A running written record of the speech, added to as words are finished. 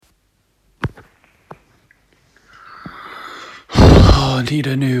need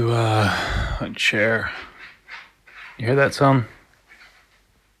a new chair. You hear that sound?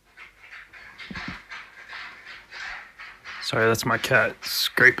 Sorry, that's my cat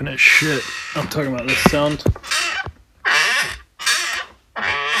scraping his shit. I'm talking about this sound.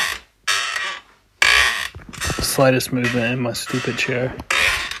 Slightest movement in my stupid chair.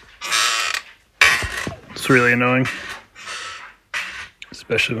 It's really annoying.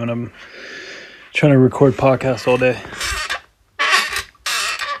 Especially when I'm trying to record podcasts all day.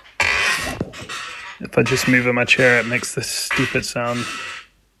 If I just move in my chair, it makes this stupid sound.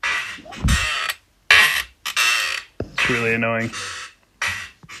 It's really annoying.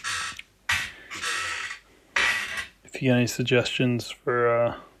 If you got any suggestions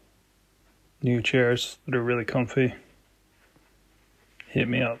for new chairs that are really comfy, hit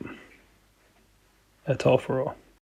me up. That's all for all.